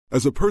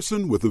As a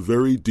person with a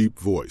very deep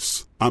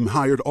voice, I'm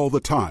hired all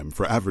the time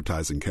for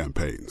advertising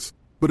campaigns.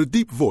 But a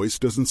deep voice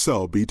doesn't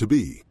sell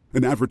B2B,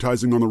 and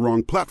advertising on the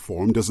wrong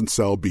platform doesn't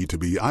sell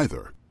B2B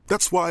either.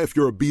 That's why if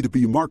you're a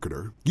B2B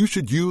marketer, you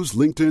should use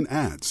LinkedIn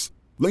ads.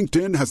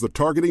 LinkedIn has the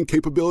targeting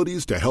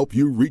capabilities to help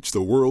you reach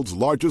the world's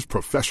largest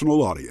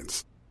professional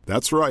audience.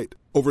 That's right,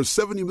 over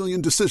 70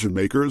 million decision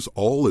makers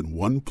all in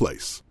one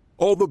place.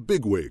 All the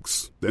big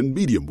wigs, then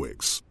medium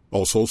wigs,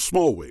 also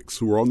small wigs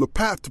who are on the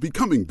path to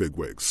becoming big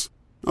wigs.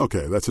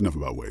 Okay, that's enough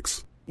about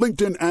wigs.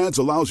 LinkedIn ads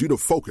allows you to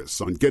focus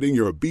on getting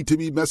your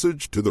B2B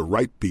message to the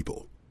right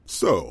people.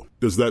 So,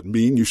 does that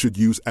mean you should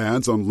use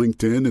ads on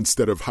LinkedIn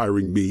instead of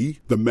hiring me,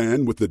 the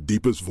man with the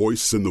deepest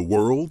voice in the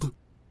world?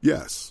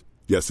 Yes.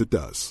 Yes, it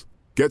does.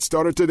 Get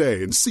started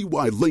today and see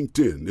why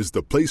LinkedIn is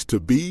the place to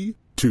be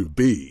to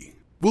be.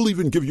 We'll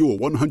even give you a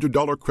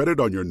 $100 credit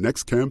on your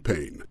next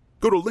campaign.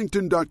 Go to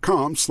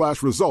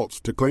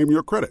linkedin.com/results to claim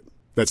your credit.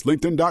 That's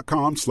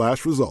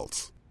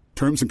linkedin.com/results.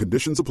 Terms and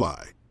conditions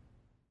apply.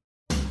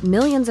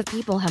 Millions of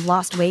people have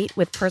lost weight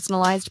with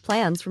personalized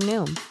plans from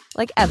Noom.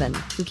 Like Evan,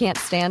 who can't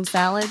stand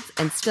salads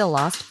and still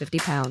lost 50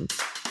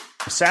 pounds.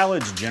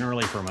 Salads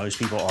generally for most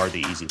people are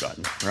the easy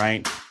button,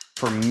 right?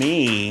 For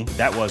me,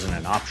 that wasn't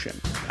an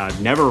option. I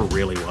never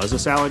really was a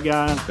salad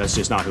guy. That's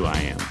just not who I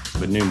am.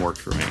 But Noom worked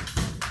for me.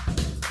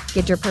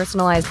 Get your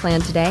personalized plan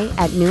today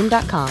at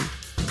Noom.com.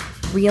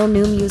 Real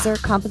Noom user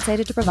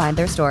compensated to provide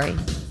their story.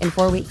 In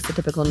 4 weeks, the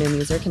typical Noom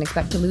user can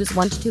expect to lose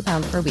 1 to 2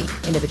 pounds per week.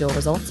 Individual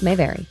results may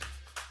vary.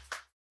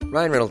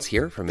 Ryan Reynolds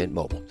here from Mint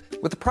Mobile.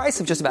 With the price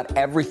of just about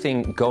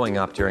everything going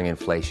up during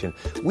inflation,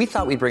 we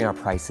thought we'd bring our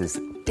prices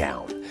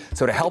down.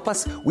 So to help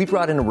us, we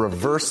brought in a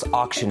reverse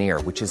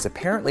auctioneer, which is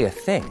apparently a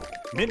thing.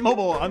 Mint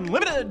Mobile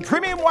Unlimited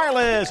Premium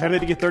Wireless. How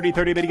to get 30,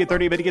 30, bit to get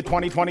 30, bit to get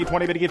 20, 20,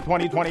 20, bit to get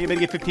 20, 20, bit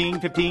to get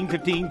 15, 15,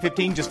 15,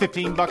 15, just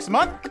 $15 a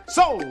month?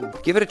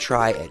 Sold! Give it a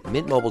try at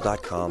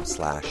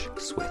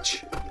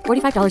mintmobile.com/switch.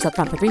 $45 up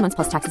front for 3 months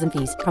plus taxes and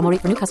fees. Promo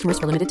rate for new customers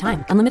for limited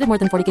time. Unlimited more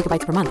than 40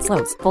 gigabytes per month.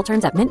 Slows full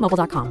terms at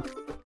mintmobile.com.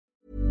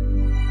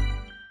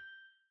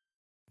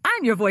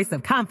 I'm your voice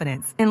of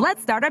confidence, and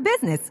let's start our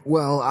business.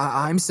 Well,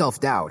 I'm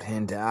self-doubt,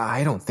 and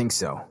I don't think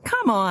so.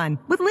 Come on.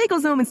 With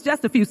LegalZoom, it's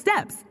just a few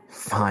steps.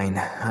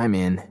 Fine, I'm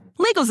in.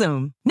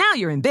 LegalZoom. Now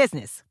you're in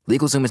business.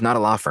 LegalZoom is not a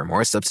law firm or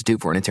a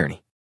substitute for an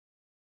attorney.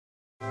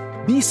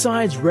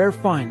 B-sides, rare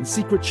finds,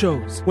 secret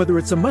shows. Whether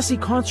it's a must-see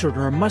concert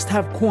or a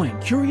must-have coin,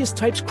 curious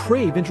types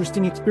crave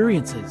interesting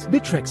experiences.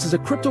 Bittrex is a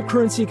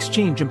cryptocurrency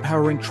exchange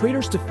empowering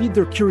traders to feed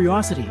their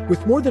curiosity.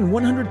 With more than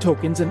 100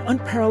 tokens and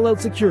unparalleled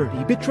security,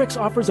 Bittrex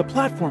offers a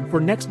platform for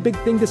next big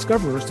thing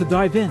discoverers to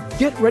dive in.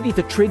 Get ready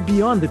to trade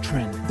beyond the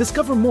trend.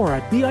 Discover more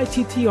at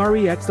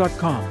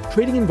bittrex.com.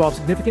 Trading involves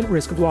significant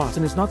risk of loss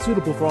and is not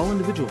suitable for all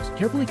individuals.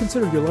 Carefully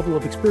consider your level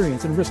of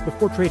experience and risk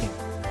before trading.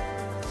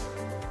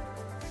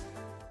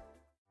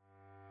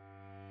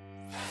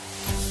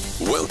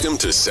 Welcome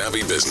to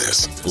Savvy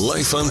Business,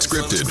 Life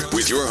Unscripted,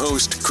 with your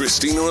host,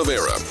 Christina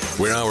Rivera,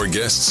 where our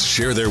guests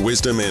share their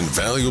wisdom and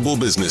valuable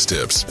business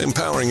tips,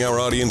 empowering our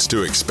audience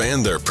to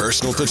expand their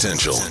personal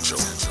potential.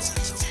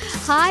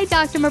 Hi,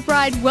 Dr.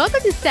 McBride. Welcome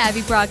to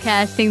Savvy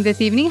Broadcasting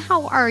this evening.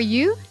 How are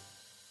you?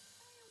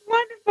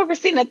 Wonderful,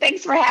 Christina.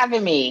 Thanks for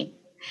having me.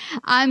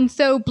 I'm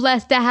so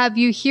blessed to have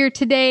you here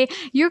today.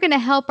 You're going to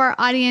help our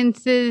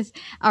audiences.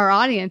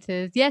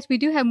 Yes, we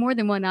do have more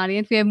than one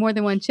audience. We have more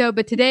than one show,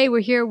 but today we're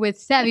here with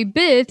Savvy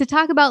Biz to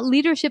talk about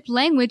leadership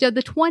language of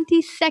the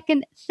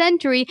 22nd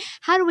century.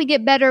 How do we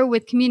get better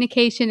with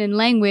communication and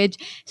language?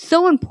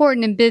 So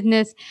important in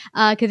business,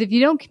 because if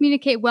you don't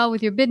communicate well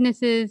with your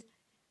businesses,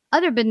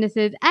 other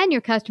businesses, and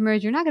your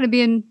customers, you're not going to be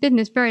in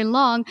business very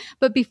long.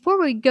 But before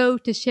we go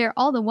to share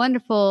all the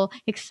wonderful,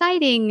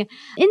 exciting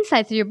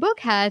insights that your book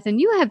has and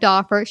you have to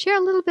offer, share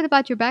a little bit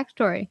about your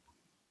backstory.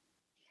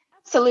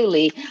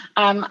 Absolutely.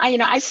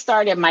 I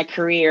started my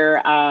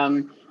career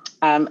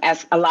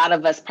as a lot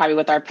of us probably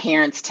with our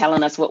parents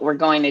telling us what we're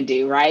going to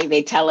do, right?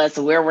 They tell us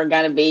where we're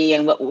going to be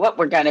and what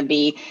we're going to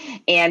be.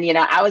 And,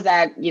 I was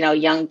that,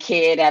 young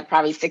kid at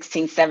probably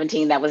 16,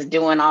 17 that was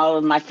doing all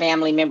of my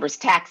family members'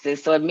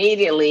 taxes. So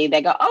immediately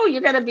they go, oh,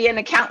 you're going to be an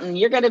accountant.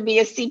 You're going to be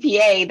a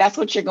CPA. That's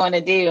what you're going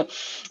to do.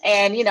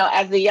 And,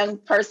 as a young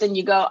person,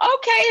 you go,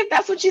 okay, if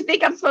that's what you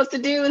think I'm supposed to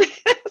do,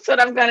 that's what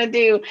I'm going to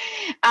do.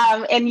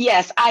 And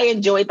yes, I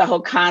enjoyed the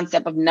whole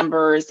concept of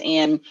numbers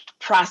and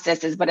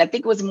processes, but I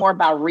think it was more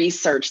about research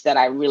that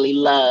I really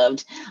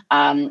loved.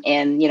 And,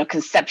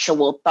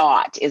 conceptual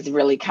thought is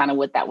really kind of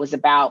what that was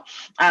about.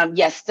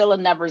 Yes, still a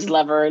numbers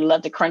lover,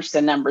 love to crunch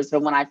the numbers.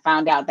 But when I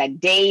found out that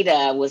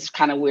data was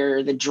kind of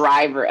where the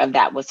driver of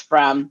that was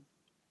from,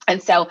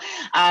 and so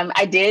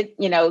I did,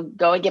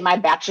 go and get my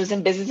bachelor's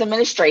in business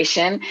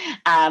administration.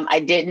 I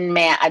didn't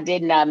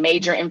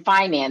major in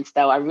finance,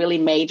 though. I really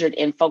majored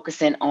in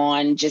focusing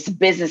on just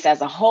business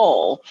as a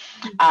whole.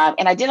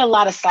 And I did a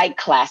lot of psych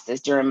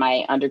classes during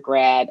my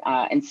undergrad.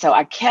 And so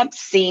I kept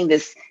seeing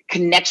this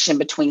connection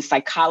between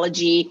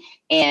psychology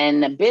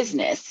and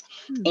business.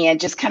 and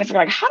just kind of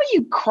figure out how do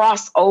you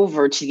cross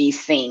over to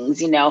these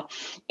things, and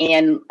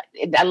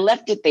I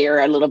left it there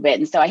a little bit.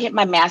 And so I hit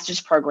my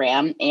master's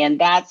program, and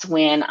that's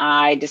when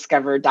I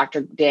discovered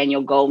Dr.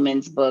 Daniel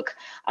Goleman's book,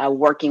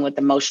 Working with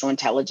Emotional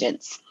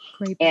Intelligence.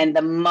 Great. And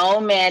the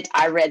moment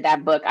I read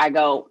that book, I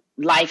go,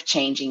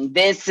 life-changing.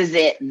 This is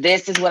it.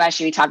 This is what I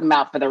should be talking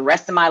about for the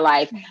rest of my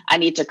life. I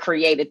need to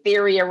create a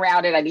theory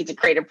around it. I need to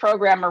create a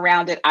program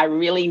around it. I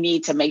really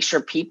need to make sure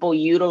people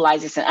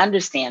utilize this and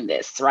understand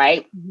this,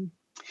 right? Mm-hmm.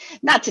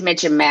 Not to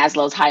mention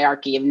Maslow's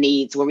hierarchy of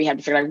needs, where we have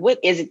to figure out what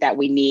is it that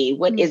we need?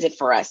 What is it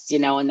for us,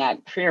 in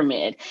that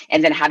pyramid?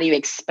 And then how do you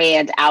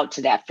expand out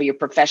to that for your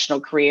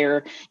professional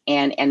career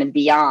and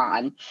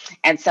beyond?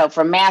 And so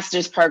for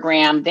master's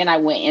program, then I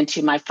went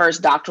into my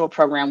first doctoral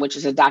program, which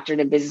is a doctorate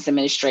in business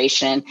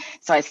administration.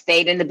 So I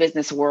stayed in the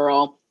business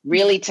world,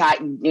 really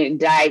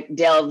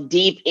delved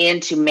deep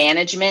into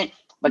management,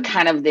 but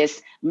kind of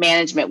this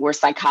management where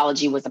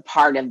psychology was a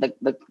part of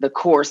the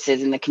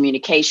courses and the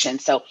communication.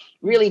 So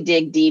really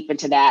dig deep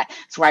into that.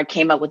 So I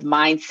came up with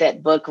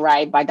Mindset Book,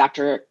 right, by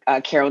Dr.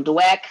 Carol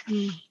Dweck.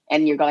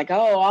 And you're like,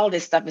 oh, all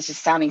this stuff is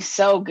just sounding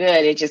so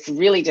good. It just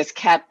really just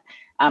kept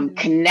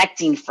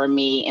connecting for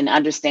me and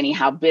understanding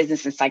how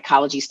business and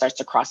psychology starts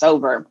to cross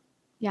over.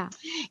 Yeah.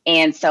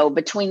 And so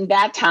between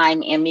that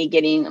time and me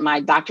getting my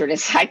doctorate in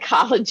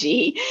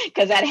psychology,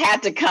 because that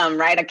had to come,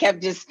 right? I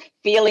kept just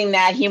feeling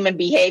that human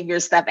behavior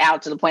stuff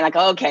out to the point like,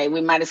 okay,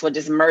 we might as well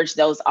just merge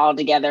those all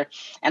together.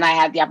 And I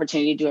had the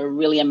opportunity to do a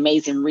really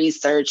amazing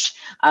research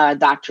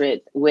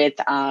doctorate with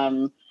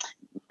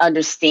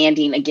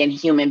understanding, again,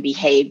 human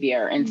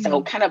behavior. And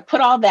so kind of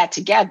put all that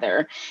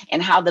together,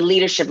 and how the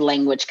leadership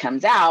language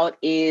comes out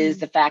is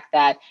the fact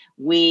that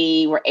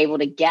we were able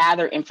to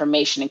gather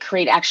information and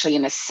create actually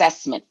an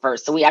assessment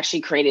first. So we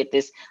actually created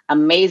this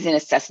amazing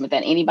assessment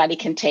that anybody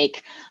can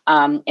take.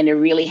 And it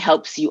really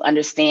helps you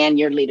understand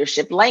your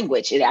leadership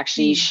language. It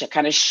actually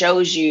kind of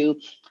shows you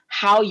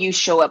how you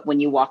show up when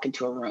you walk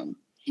into a room.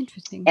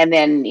 Interesting. And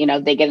then,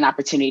 they get an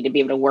opportunity to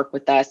be able to work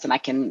with us, and I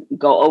can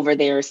go over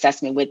their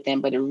assessment with them,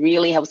 but it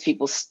really helps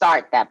people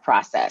start that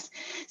process.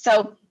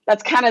 So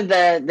that's kind of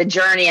the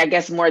journey, I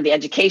guess, more the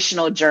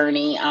educational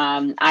journey.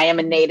 I am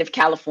a native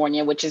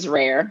California, which is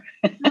rare.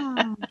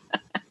 Oh,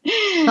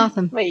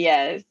 awesome. But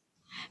yes.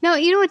 No,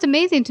 what's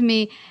amazing to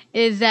me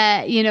is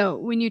that,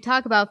 when you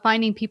talk about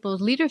finding people's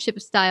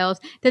leadership styles,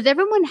 does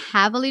everyone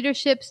have a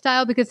leadership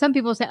style? Because some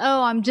people say,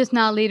 oh, I'm just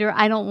not a leader.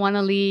 I don't want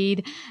to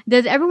lead.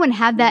 Does everyone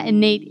have that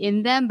innate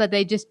in them, but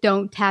they just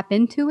don't tap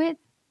into it?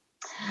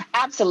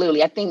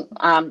 Absolutely. I think,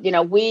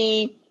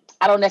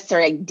 I don't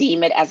necessarily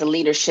deem it as a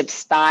leadership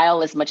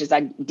style as much as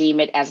I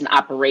deem it as an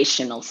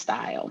operational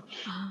style,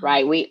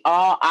 right? We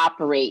all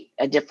operate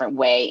a different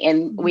way,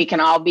 and we can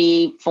all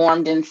be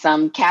formed in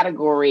some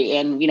category.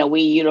 And,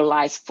 we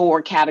utilize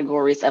 4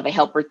 categories of a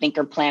helper,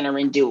 thinker, planner,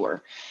 and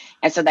doer.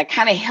 And so that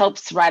kind of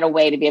helps right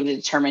away to be able to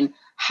determine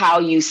how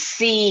you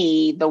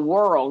see the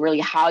world, really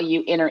how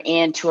you enter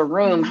into a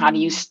room, how do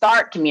you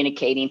start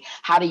communicating,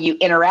 how do you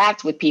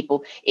interact with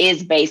people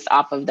is based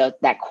off of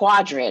that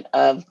quadrant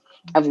of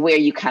where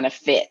you kind of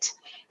fit.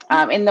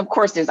 And of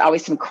course, there's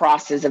always some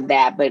crosses of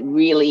that, but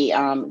really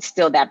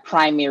still that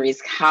primary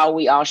is how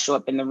we all show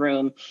up in the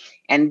room.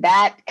 And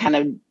that kind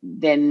of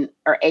then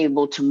are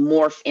able to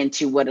morph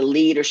into what a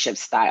leadership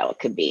style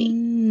could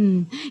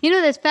be.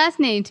 That's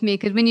fascinating to me,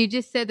 because when you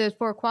just said those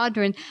 4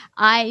 quadrants,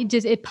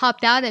 it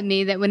popped out at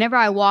me that whenever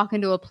I walk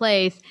into a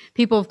place,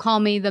 people have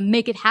called me the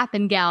make it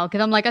happen gal,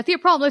 because I'm like, I see a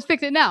problem, let's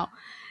fix it now.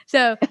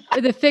 So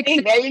the fix.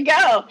 There you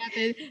go.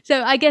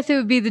 So I guess it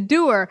would be the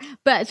doer.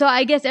 But so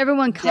I guess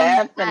everyone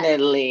comes.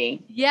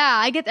 Definitely.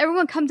 I guess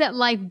everyone comes at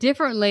life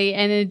differently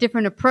and in a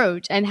different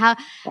approach. And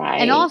right.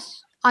 And also,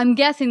 I'm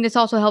guessing this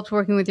also helps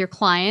working with your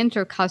clients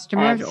or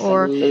customers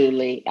or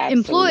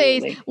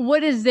employees.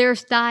 What is their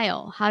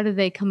style? How do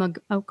they come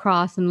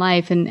across in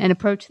life and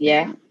approach things?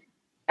 Yeah.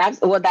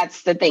 Well,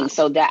 that's the thing.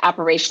 So that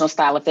operational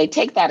style, if they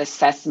take that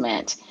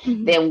assessment,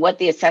 then what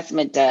the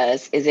assessment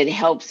does is it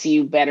helps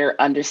you better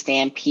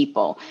understand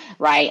people,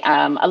 right?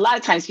 A lot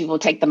of times people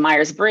take the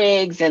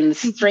Myers-Briggs and the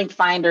Strength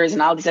Finders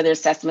and all these other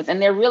assessments,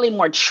 and they're really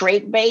more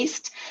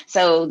trait-based.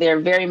 So they're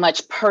very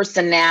much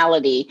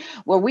personality,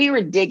 where we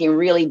were digging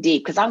really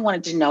deep because I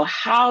wanted to know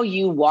how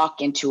you walk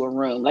into a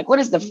room. Like, what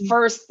is the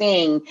first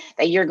thing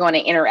that you're going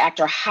to interact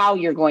or how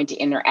you're going to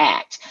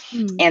interact?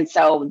 And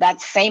so that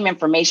same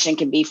information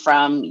can be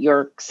from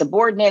your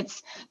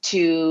subordinates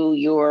to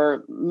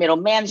your middle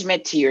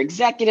management, to your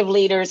executive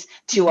leaders,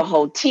 to a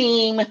whole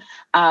team.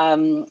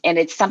 And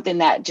it's something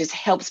that just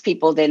helps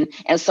people then.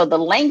 And so the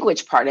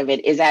language part of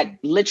it is that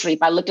literally,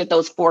 if I looked at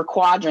those 4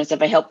 quadrants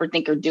of a helper,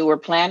 thinker, doer,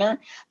 planner,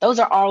 those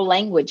are all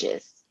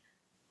languages.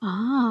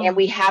 And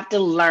we have to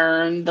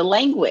learn the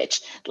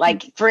language.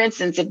 Like, for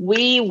instance, if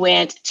we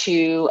went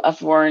to a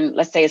foreign,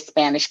 let's say a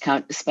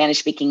Spanish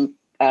speaking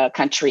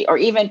country, or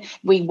even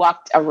we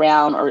walked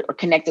around or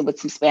connected with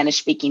some Spanish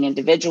speaking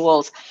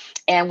individuals,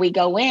 and we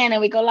go in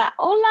and we go like,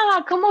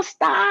 hola, ¿cómo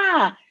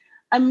está?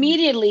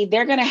 immediately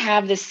they're going to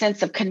have this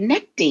sense of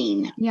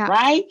connecting,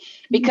 right?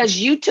 Because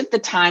you took the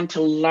time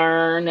to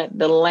learn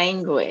the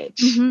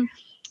language.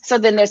 So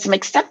then there's some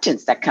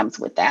acceptance that comes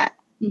with that.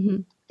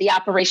 The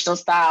operational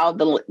style,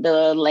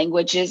 the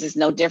languages is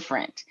no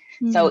different.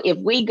 So if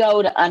we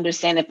go to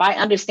understand, if I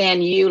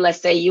understand you, let's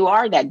say you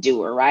are that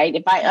doer, right?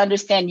 If I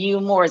understand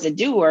you more as a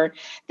doer,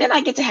 then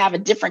I get to have a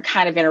different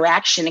kind of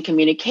interaction and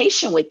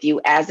communication with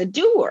you as a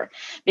doer,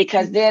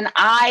 because then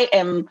I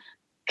am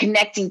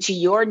connecting to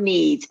your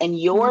needs and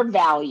your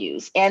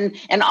values, and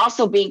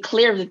also being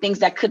clear of the things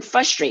that could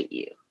frustrate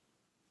you.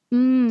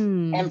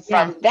 And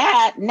from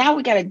that, now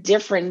we got a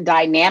different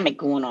dynamic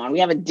going on. We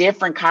have a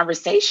different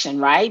conversation,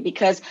 right?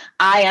 Because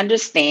I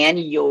understand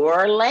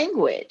your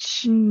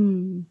language.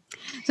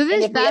 So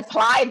this, and if we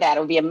apply that, it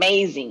would be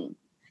amazing.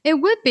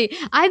 It would be.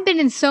 I've been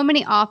in so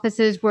many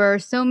offices where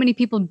so many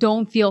people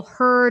don't feel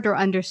heard or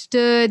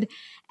understood,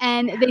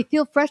 and they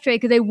feel frustrated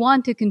because they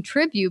want to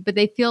contribute, but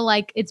they feel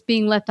like it's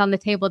being left on the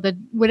table, that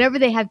whatever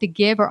they have to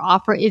give or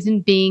offer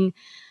isn't being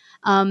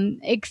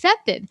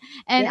accepted.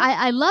 And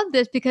I love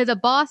this, because a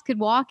boss could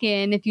walk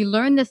in, if you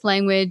learn this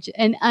language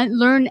and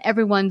learn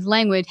everyone's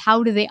language,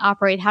 how do they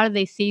operate? How do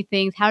they see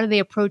things? How do they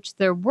approach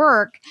their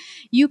work?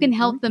 You can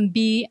help them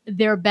be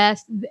their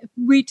best,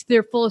 reach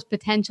their fullest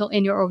potential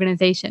in your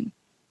organization.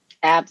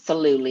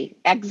 Absolutely.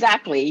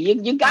 Exactly.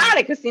 You got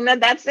it, Christina.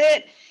 That's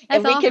it.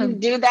 And we can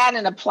do that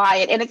and apply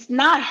it. And it's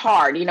not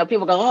hard.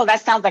 People go, oh,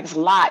 that sounds like it's a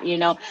lot,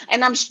 And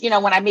I'm,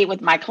 when I meet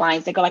with my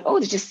clients, they go like, oh,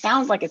 this just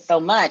sounds like it's so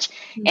much.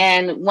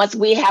 And once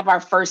we have our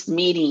first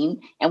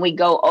meeting and we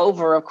go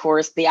over, of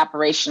course, the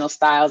operational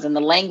styles and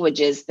the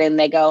languages, then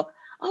they go,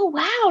 oh,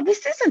 wow,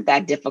 this isn't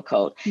that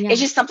difficult.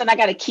 It's just something I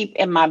got to keep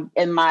in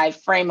my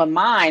frame of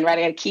mind, right?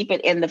 I got to keep it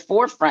in the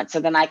forefront so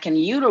then I can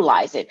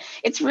utilize it.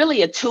 It's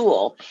really a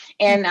tool.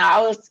 And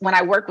when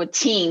I work with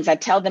teams, I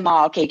tell them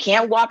all, okay, you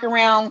can't walk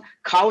around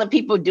calling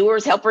people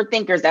doers, helper,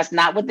 thinkers. That's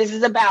not what this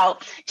is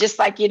about. Just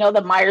like,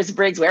 the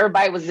Myers-Briggs, where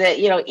everybody was at,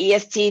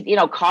 EST,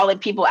 calling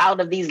people out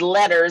of these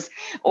letters,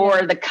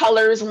 or the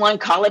colors one,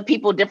 calling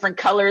people different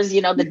colors,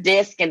 the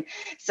disc. And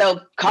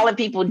so calling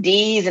people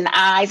D's and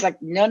I's,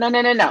 like,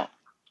 no.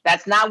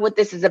 That's not what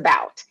this is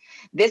about.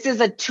 This is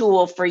a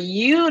tool for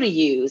you to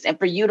use and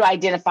for you to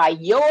identify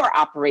your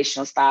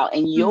operational style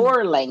and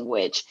your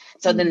language,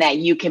 so then that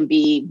you can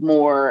be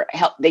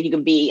that you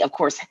can be, of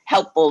course,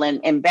 helpful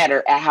and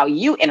better at how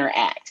you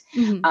interact.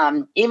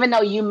 Even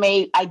though you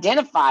may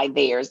identify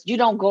theirs, you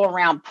don't go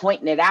around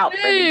pointing it out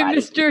for everybody.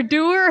 Mr.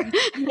 Doer.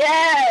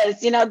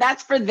 Yes.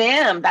 That's for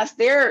them. That's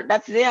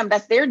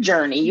their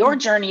journey. Your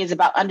journey is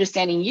about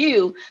understanding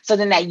you, so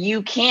then that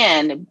you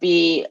can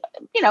be,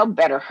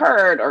 better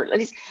heard, or at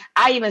least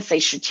I even say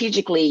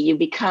strategically, you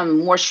become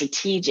more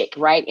strategic,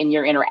 right? In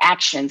your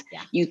interactions,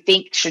 you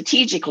think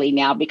strategically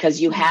now,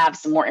 because you have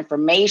some more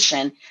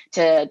information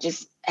to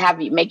just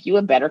make you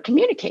a better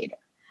communicator.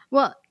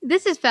 Well,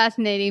 this is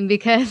fascinating,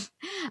 because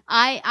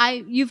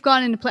I've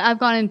gone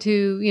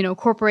into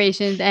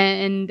corporations,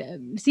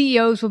 and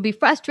CEOs will be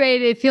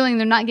frustrated, feeling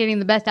they're not getting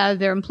the best out of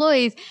their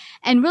employees,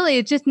 and really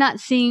it's just not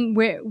seeing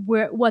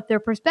what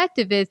their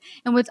perspective is.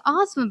 And what's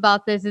awesome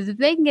about this is if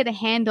they can get a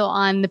handle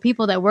on the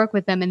people that work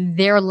with them and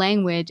their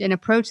language and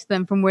approach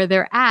them from where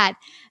they're at,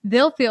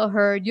 they'll feel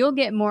heard. You'll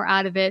get more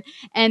out of it.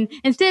 And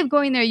instead of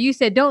going there, you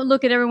said, don't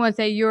look at everyone and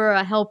say you're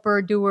a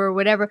helper, doer,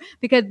 whatever,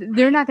 because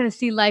they're not going to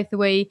see life the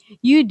way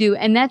you do.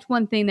 And that's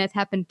one thing that's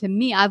happened to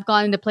me. I've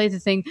gone into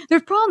places saying,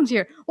 there's problems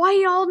here. Why are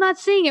you all not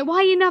seeing it? Why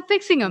are you not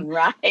fixing them?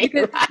 Right.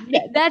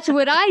 That's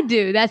what I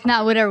do. That's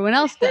not what everyone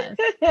else does.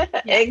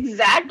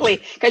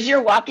 Exactly. Because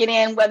you're walking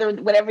in,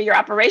 whatever your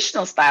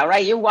operational style,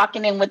 right? You're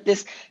walking in with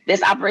this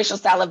operational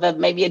style of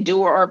maybe a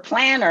doer or a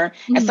planner.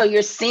 And so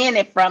you're seeing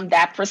it from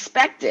that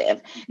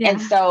perspective.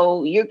 And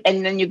so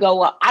then you go,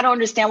 well, I don't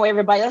understand why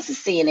everybody else is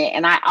seeing it.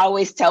 And I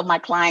always tell my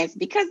clients,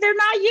 because they're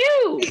not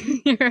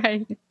you. You're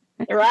right.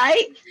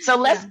 Right. So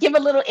let's give a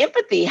little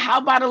empathy. How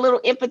about a little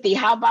empathy?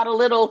 How about a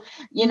little,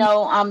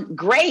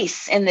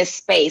 grace in this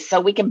space, so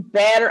we can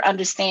better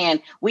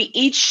understand? We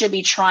each should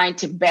be trying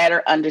to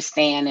better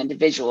understand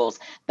individuals.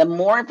 The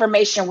more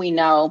information we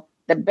know,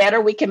 the better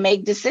we can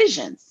make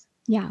decisions.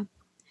 Yeah.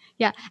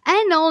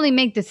 And not only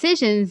make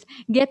decisions,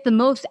 get the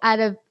most out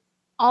of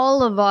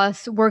all of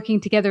us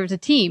working together as a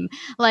team.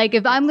 Like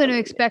if I'm going to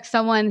expect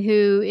someone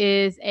who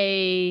is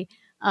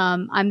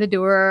I'm the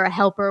doer, a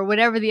helper,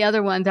 whatever the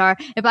other ones are.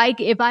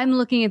 If I'm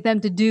looking at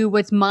them to do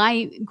what's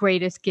my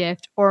greatest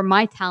gift or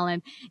my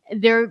talent,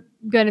 they're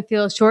going to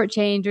feel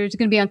shortchanged, or it's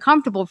going to be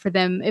uncomfortable for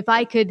them. If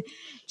I could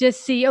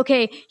just see,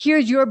 okay,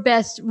 here's your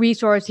best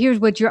resource. Here's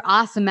what you're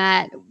awesome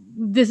at.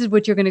 This is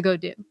what you're going to go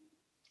do.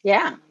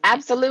 Yeah,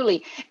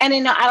 absolutely.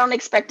 And I don't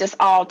expect us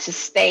all to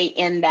stay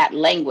in that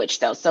language,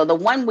 though. So the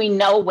one we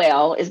know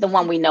well is the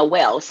one we know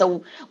well.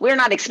 So we're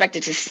not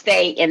expected to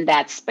stay in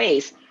that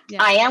space.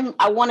 Yeah.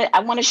 I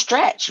want to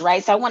stretch,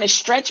 right? So I want to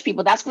stretch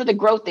people. That's where the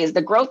growth is.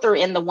 The growth are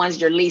in the ones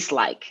you're least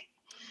like,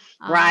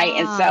 right?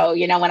 And so,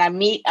 when I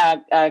meet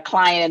a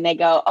client and they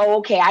go, oh,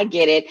 okay, I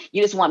get it.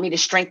 You just want me to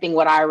strengthen who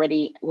I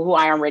already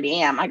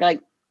am. I go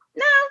like,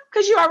 no,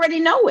 because you already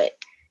know it.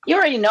 you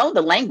already know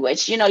the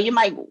language.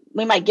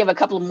 We might give a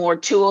couple more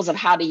tools of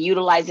how to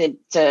utilize it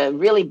to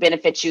really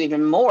benefit you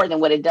even more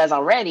than what it does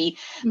already.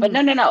 But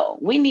no,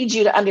 we need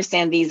you to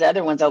understand these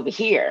other ones over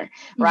here,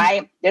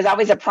 right? There's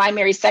always a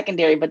primary,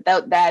 secondary, but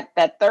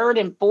that third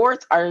and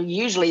fourth are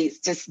usually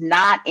just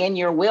not in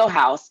your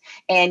wheelhouse.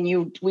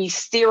 And we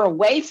steer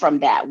away from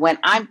that when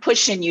I'm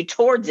pushing you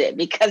towards it,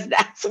 because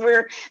that's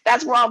where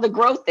all the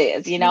growth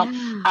is.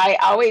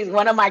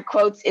 One of my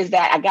quotes is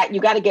that you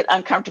got to get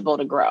uncomfortable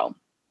to grow.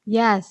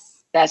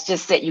 Yes. That's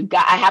just it.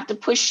 I have to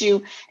push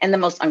you in the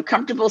most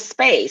uncomfortable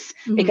space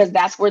because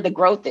that's where the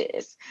growth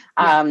is.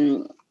 Yeah.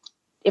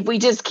 If we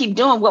just keep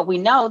doing what we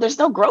know, there's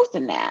no growth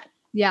in that.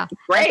 Yeah.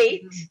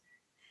 Great.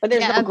 But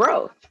there's no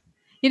growth.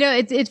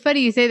 It's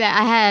funny you say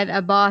that. I had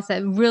a boss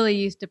that really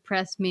used to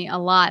press me a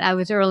lot. I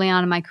was early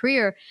on in my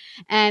career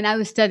and I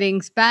was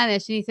studying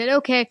Spanish, and he said,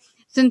 okay,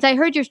 since I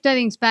heard you're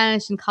studying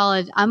Spanish in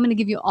college, I'm going to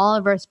give you all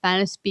of our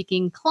Spanish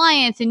speaking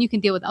clients and you can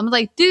deal with them. I was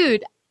like,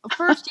 dude,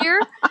 first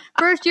year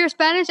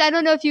Spanish. I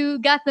don't know if you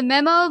got the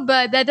memo,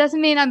 but that doesn't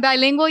mean I'm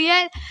bilingual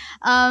yet.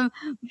 But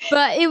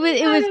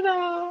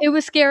it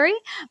was scary,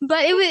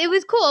 but it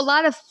was cool. A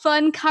lot of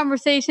fun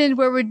conversations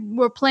where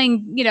we're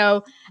playing,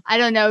 I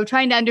don't know,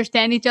 trying to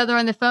understand each other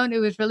on the phone. It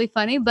was really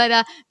funny,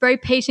 but very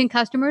patient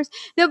customers.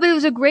 No, but it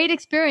was a great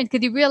experience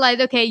because you realize,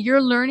 okay,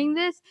 you're learning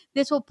this.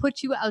 This will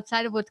put you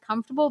outside of what's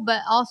comfortable,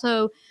 but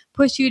also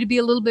push you to be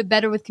a little bit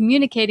better with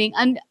communicating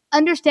and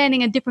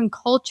understanding a different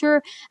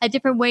culture, a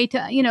different way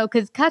to,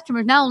 because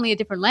customers, not only a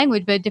different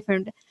language, but a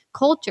different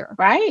culture.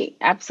 Right.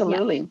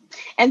 Absolutely. Yeah.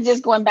 And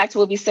just going back to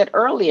what we said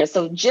earlier.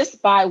 So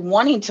just by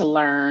wanting to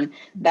learn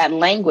that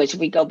language,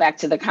 we go back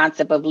to the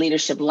concept of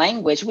leadership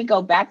language. We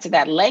go back to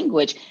that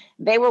language.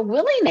 They were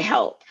willing to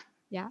help.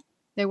 Yeah,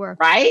 they were.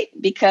 Right.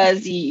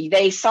 Because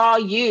they saw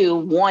you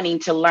wanting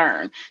to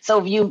learn.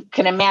 So if you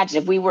can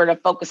imagine, if we were to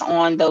focus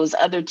on those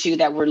other two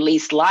that were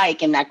least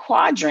like in that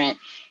quadrant,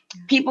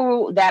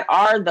 people that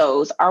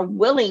are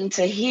willing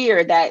to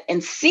hear that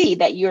and see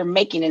that you're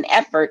making an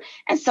effort.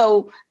 And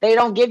so they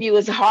don't give you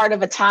as hard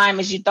of a time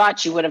as you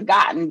thought you would have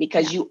gotten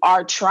because you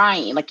are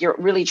trying, like you're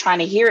really trying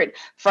to hear it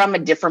from a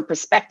different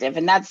perspective.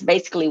 And that's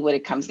basically what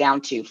it comes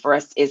down to for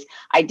us, is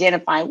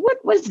identifying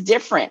what was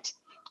different.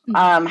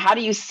 How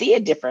do you see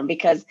it different?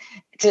 Because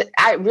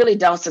I really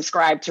don't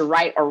subscribe to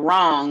right or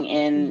wrong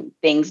in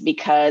things,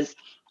 because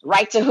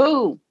right to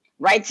who?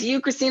 Right to you,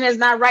 Christina, is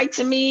not right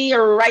to me,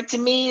 or right to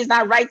me is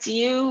not right to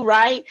you,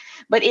 right?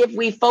 But if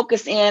we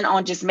focus in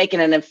on just making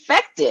an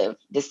effective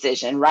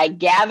decision, right?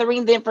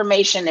 Gathering the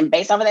information, and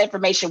based off of that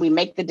information, we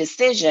make the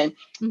decision.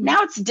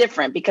 Now it's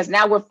different, because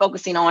now we're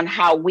focusing on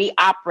how we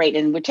operate,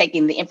 and we're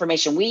taking the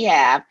information we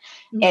have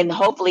and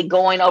hopefully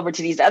going over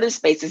to these other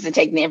spaces and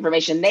taking the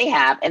information they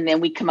have. And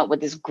then we come up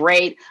with this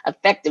great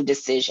effective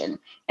decision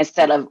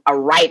instead of a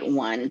right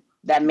one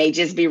that may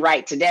just be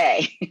right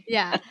today.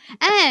 Yeah.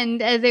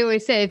 And as they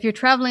always say, if you're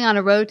traveling on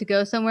a road to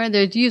go somewhere,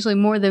 there's usually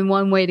more than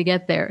one way to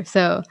get there.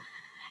 So,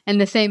 and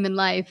the same in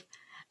life.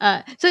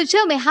 So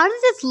tell me, how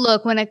does this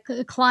look when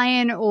a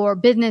client or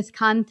business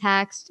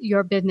contacts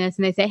your business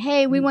and they say,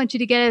 hey, we want you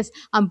to get us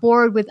on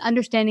board with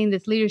understanding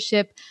this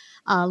leadership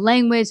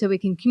language so we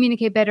can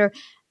communicate better.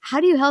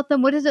 How do you help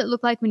them? What does it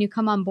look like when you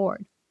come on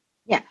board?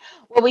 Yeah.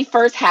 Well, we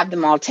first have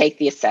them all take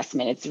the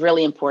assessment. It's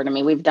really important. I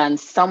mean, we've done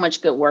so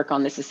much good work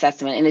on this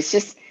assessment, and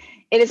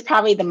it is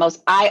probably the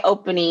most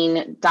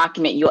eye-opening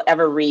document you'll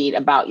ever read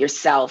about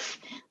yourself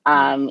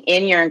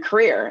in your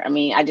career. I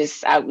mean,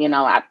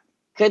 I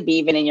could be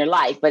even in your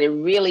life, but it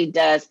really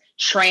does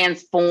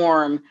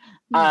transform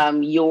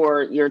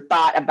your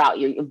thought about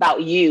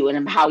you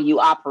and how you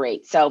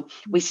operate. So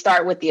we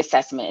start with the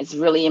assessment. It's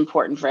really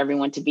important for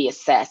everyone to be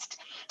assessed.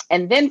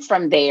 And then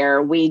from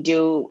there,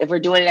 if we're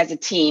doing it as a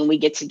team, we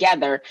get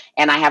together,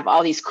 and I have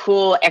all these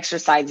cool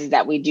exercises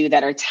that we do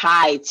that are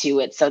tied to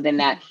it. So then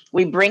that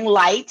we bring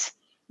light,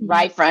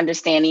 right, for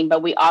understanding,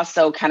 but we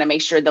also kind of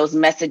make sure those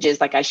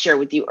messages, like I shared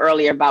with you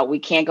earlier, about we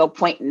can't go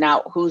pointing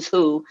out who's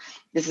who.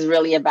 This is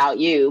really about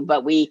you.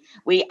 But we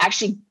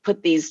actually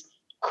put these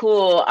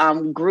cool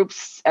group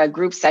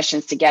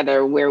sessions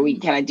together where we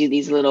kind of do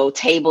these little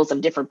tables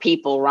of different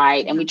people,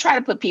 right? And we try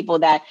to put people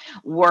that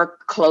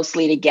work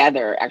closely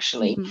together,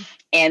 actually.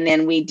 And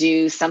then we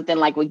do something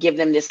like we give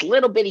them this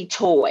little bitty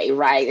toy,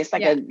 right? It's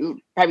like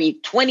probably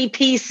 20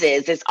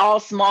 pieces. It's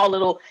all small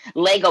little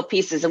Lego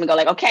pieces. And we go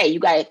like, okay,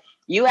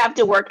 you have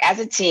to work as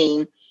a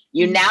team.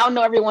 You now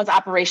know everyone's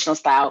operational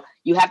style.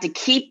 You have to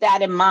keep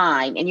that in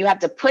mind, and you have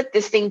to put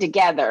this thing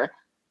together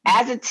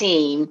as a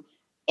team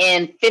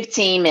in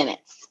 15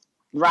 minutes,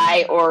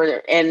 right?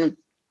 And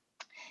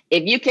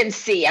if you can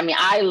see, I mean,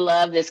 I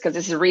love this because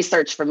this is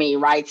research for me,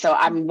 right? So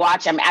I'm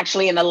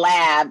actually in the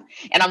lab,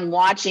 and I'm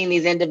watching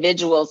these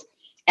individuals,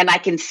 and I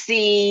can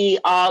see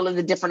all of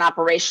the different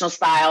operational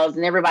styles,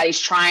 and everybody's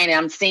trying, and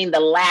I'm seeing the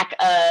lack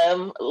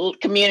of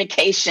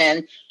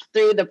communication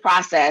through the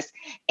process.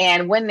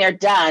 And when they're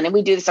done, and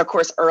we do this, of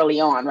course,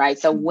 early on, right?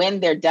 So when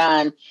they're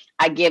done,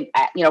 I give,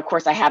 of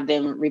course, I have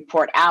them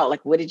report out,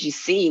 like, what did you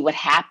see? What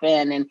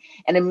happened?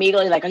 And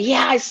immediately like, oh,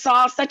 yeah, I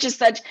saw such and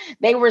such.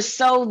 They were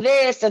so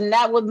this, and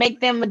that would make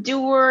them a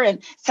doer.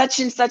 And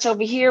such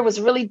over here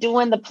was really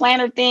doing the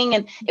planner thing.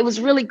 And it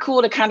was really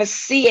cool to kind of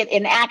see it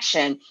in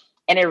action.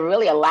 And it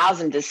really allows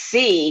them to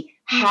see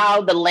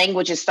how the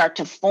languages start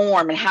to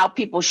form and how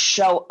people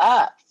show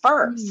up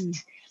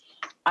first.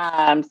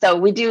 So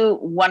we do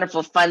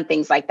wonderful, fun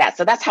things like that.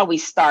 So that's how we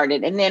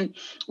started. And then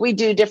we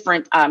do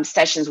different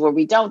sessions where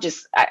we don't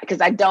just, because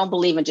I don't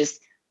believe in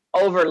just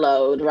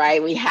overload,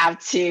 right? We have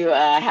to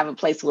have a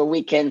place where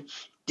we can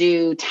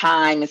do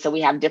time. And so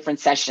we have different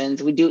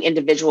sessions. We do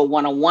individual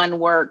one-on-one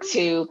work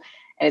too.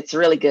 And it's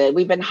really good.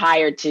 We've been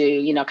hired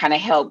to, kind of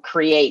help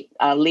create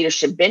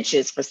leadership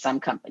benches for some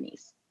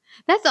companies.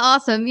 That's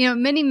awesome.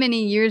 Many,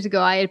 many years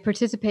ago, I had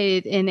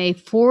participated in a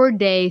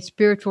 4-day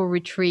spiritual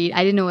retreat.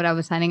 I didn't know what I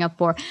was signing up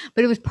for,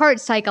 but it was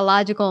part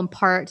psychological and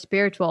part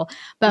spiritual.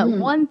 But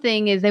one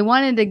thing is they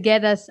wanted to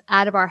get us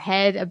out of our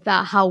head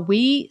about how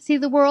we see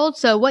the world.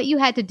 So what you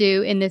had to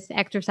do in this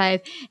exercise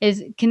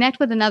is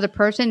connect with another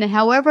person, and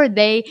however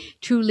they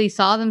truly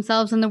saw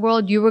themselves in the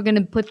world, you were going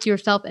to put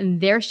yourself in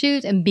their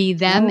shoes and be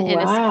them in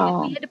a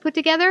set we had to put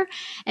together,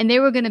 and they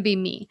were going to be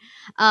me.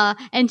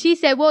 And she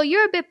said, well,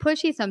 you're a bit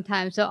pushy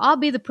sometimes, so I'll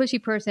be the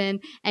pushy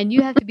person and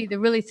you have to be the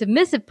really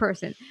submissive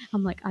person.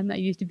 I'm like, I'm not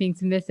used to being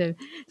submissive.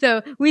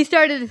 So we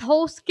started this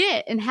whole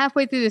skit, and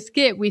halfway through the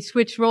skit, we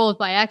switched roles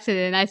by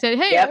accident. And I said,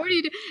 hey, what do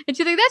you do? And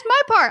she's like, that's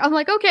my part. I'm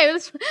like, okay.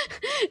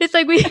 It's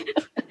like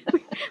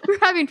we're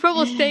having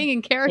trouble staying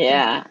in character.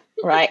 Yeah.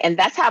 Right. And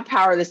that's how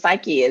powerful the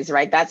psyche is,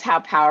 right? That's how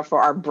powerful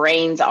our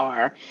brains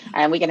are.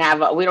 And we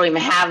don't even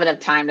have enough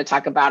time to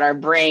talk about our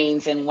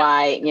brains and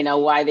why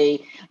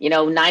they,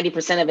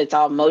 90% of it's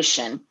all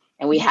emotion.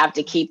 And we have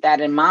to keep that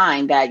in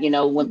mind that,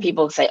 when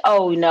people say,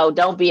 oh, no,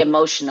 don't be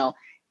emotional.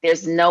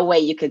 There's no way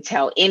you could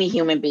tell any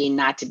human being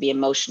not to be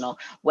emotional,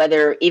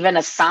 whether even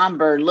a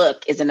somber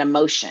look is an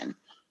emotion,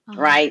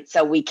 right?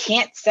 So we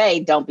can't say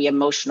don't be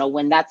emotional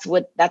when that's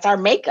our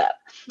makeup,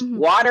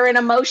 water and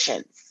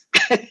emotions.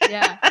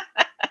 Yeah.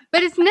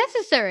 But it's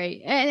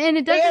necessary. And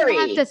it doesn't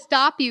have to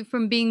stop you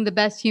from being the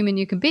best human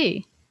you can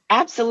be.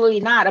 Absolutely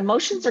not.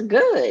 Emotions are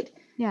good.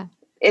 Yeah.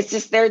 It's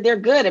just they're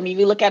good. I mean, if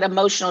you look at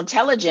emotional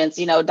intelligence,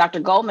 Dr.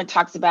 Goldman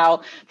talks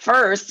about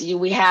first,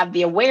 we have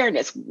the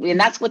awareness, and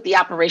that's what the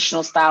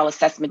operational style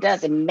assessment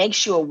does. It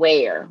makes you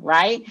aware,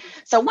 right?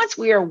 So once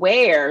we are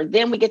aware,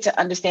 then we get to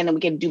understand and we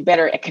can do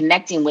better at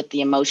connecting with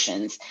the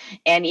emotions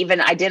and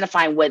even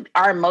identifying what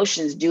our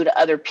emotions do to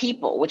other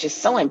people, which is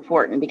so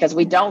important because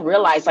we don't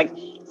realize, like,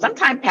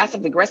 sometimes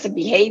passive aggressive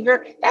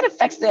behavior that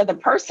affects the other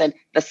person.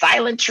 The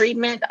silent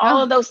treatment,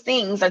 all of those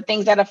things are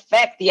things that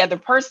affect the other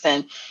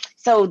person.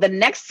 So the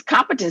next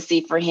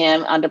competency for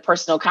him under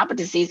personal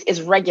competencies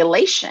is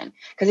regulation,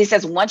 because he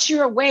says, once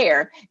you're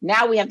aware,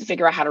 now we have to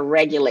figure out how to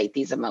regulate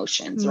these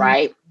emotions,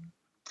 right?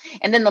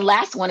 And then the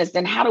last one is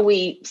then how do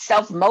we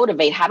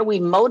self-motivate? How do we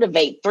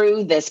motivate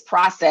through this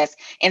process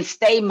and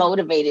stay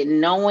motivated,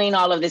 knowing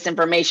all of this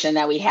information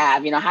that we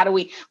have?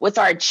 What's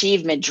our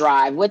achievement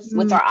drive? What's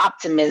our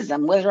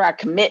optimism? What's our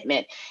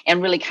commitment?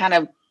 And really kind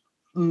of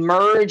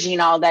merging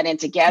all that in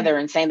together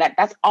and saying that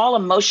that's all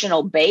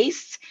emotional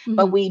based,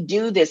 but we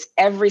do this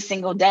every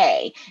single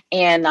day.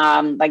 And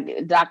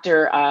like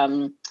Dr.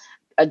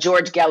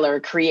 George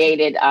Geller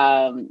created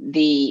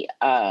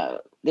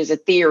there's a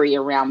theory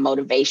around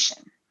motivation.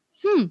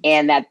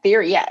 And that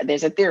theory,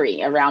 there's a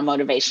theory around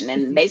motivation.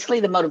 And basically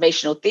the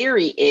motivational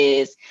theory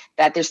is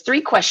that there's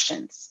 3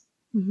 questions,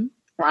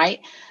 right?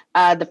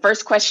 The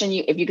first question,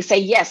 if you could say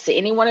yes to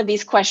any one of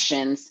these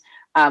questions,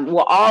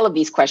 all of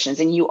these questions,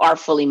 and you are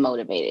fully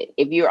motivated.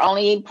 If you're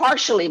only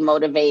partially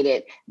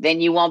motivated,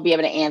 then you won't be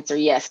able to answer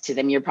yes to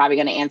them. You're probably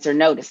going to answer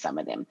no to some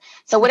of them.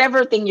 So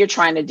whatever thing you're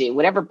trying to do,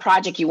 whatever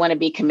project you want to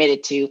be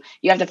committed to,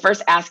 you have to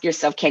first ask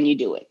yourself, can you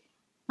do it?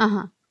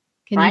 Can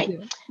you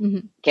do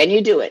it? Can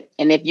you do it?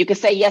 And if you can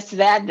say yes to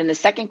that, then the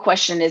second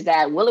question is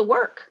that, will it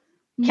work?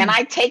 Can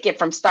I take it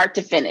from start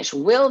to finish?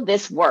 Will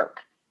this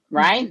work?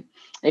 Right? And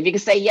if you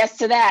can say yes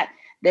to that,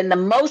 then the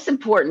most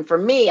important for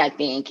me, I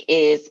think,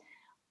 is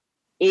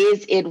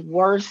it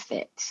worth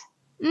it?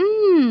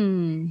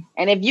 And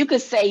if you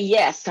could say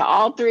yes to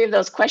all 3 of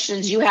those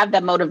questions, you have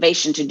that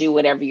motivation to do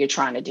whatever you're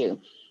trying to do.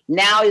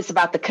 Now it's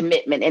about the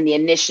commitment and the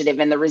initiative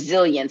and the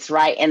resilience,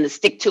 right? And the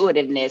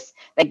stick-to-itiveness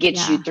that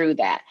gets you through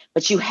that.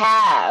 But you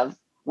have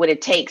what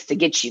it takes to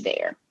get you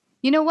there.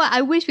 You know what?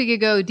 I wish we could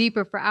go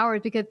deeper for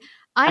hours, because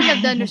I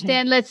have to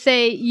understand, let's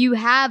say you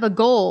have a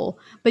goal,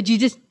 but you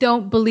just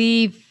don't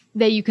believe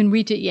that you can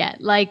reach it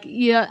yet. Like,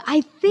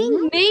 I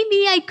think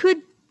maybe I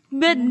could,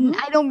 but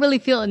I don't really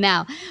feel it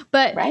now.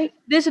 But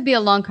this would be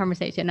a long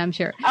conversation, I'm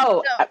sure.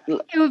 Oh,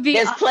 so it would be.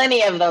 There's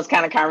plenty of those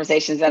kind of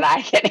conversations that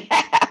I can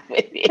have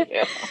with you.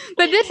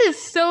 But this is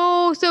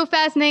so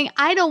fascinating.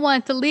 I don't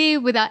want to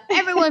leave without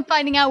everyone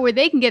finding out where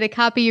they can get a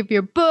copy of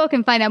your book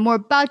and find out more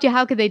about you.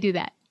 How could they do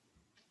that?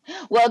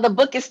 Well, the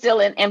book is still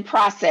in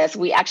process.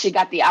 We actually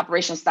got the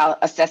operational style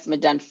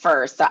assessment done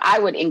first. So I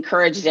would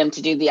encourage them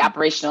to do the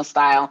operational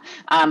style.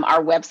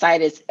 Our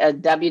website is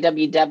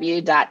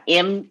www.mk,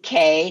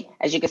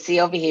 as you can see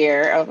over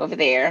here, over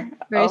there.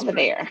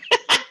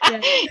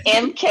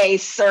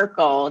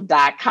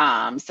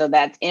 mkcircle.com. So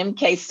that's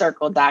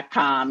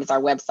mkcircle.com is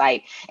our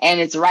website. And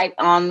it's right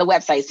on the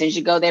website. As soon as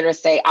you go there to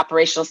say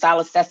operational style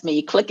assessment,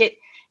 you click it.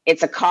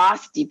 It's a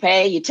cost. You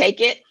pay, you take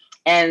it,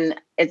 and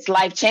it's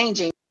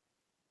life-changing.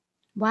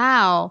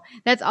 Wow,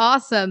 that's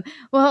awesome.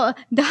 Well,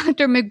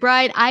 Dr.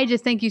 McBride, I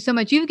just thank you so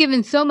much. You've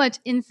given so much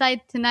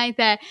insight tonight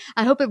that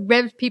I hope it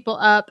revs people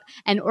up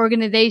and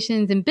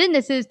organizations and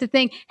businesses to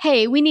think,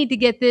 hey, we need to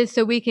get this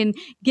so we can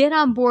get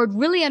on board,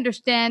 really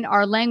understand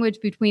our language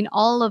between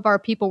all of our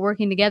people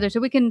working together so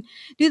we can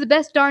do the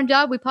best darn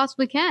job we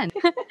possibly can.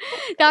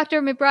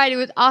 Dr. McBride, it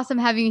was awesome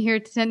having you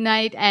here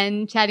tonight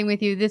and chatting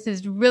with you. This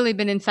has really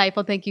been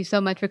insightful. Thank you so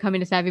much for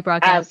coming to Savvy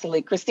Broadcast.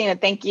 Absolutely. Christina,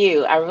 thank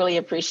you. I really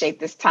appreciate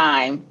this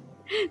time.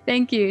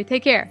 Thank you.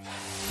 Take care.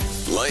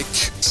 Like,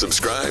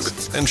 subscribe,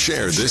 and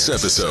share this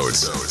episode.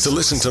 To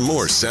listen to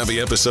more Savvy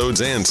episodes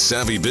and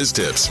Savvy Biz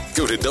Tips,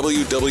 go to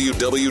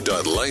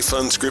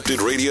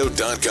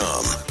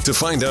www.lifeunscriptedradio.com. To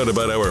find out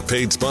about our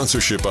paid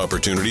sponsorship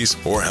opportunities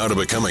or how to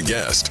become a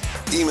guest,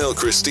 email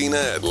Christina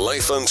at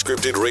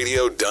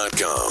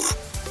lifeunscriptedradio.com.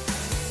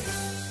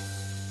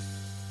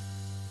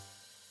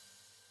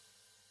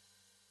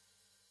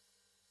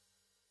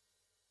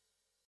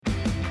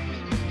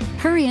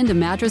 Hurry into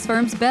Mattress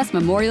Firm's best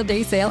Memorial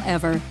Day sale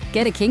ever.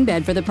 Get a king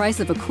bed for the price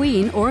of a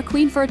queen or a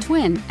queen for a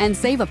twin and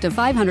save up to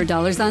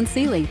 $500 on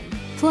Sealy.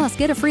 Plus,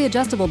 get a free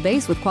adjustable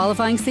base with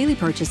qualifying Sealy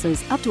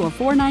purchases up to a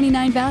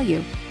 $499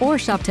 value. Or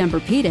shop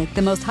Tempur-Pedic,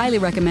 the most highly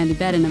recommended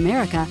bed in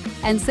America,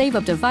 and save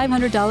up to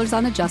 $500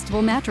 on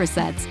adjustable mattress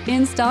sets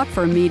in stock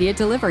for immediate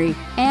delivery.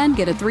 And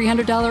get a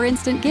 $300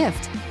 instant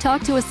gift.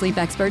 Talk to a sleep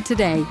expert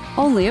today,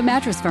 only at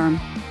Mattress Firm.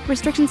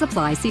 Restrictions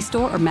apply. See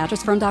store or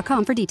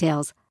mattressfirm.com for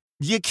details.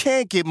 You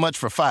can't get much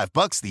for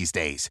 $5 these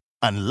days.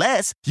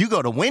 Unless you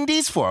go to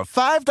Wendy's for a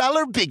 $5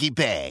 Biggie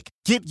Bag.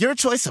 Get your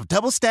choice of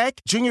double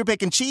stack, junior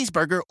bacon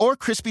cheeseburger, or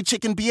crispy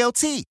chicken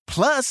BLT.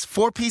 Plus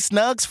 4-piece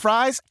nugs,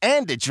 fries,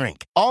 and a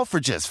drink. All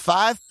for just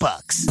 $5.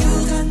 You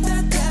got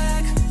that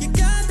bag. You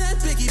got that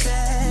Biggie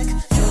Bag.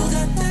 You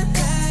got that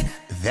bag.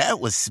 That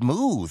was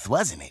smooth,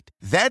 wasn't it?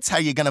 That's how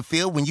you're going to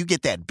feel when you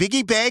get that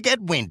Biggie Bag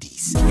at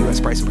Wendy's. U.S.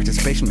 price and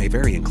participation may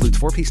vary. Includes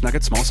 4-piece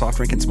nuggets, small soft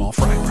drink, and small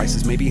fry.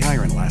 Prices may be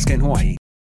higher in Alaska and Hawaii.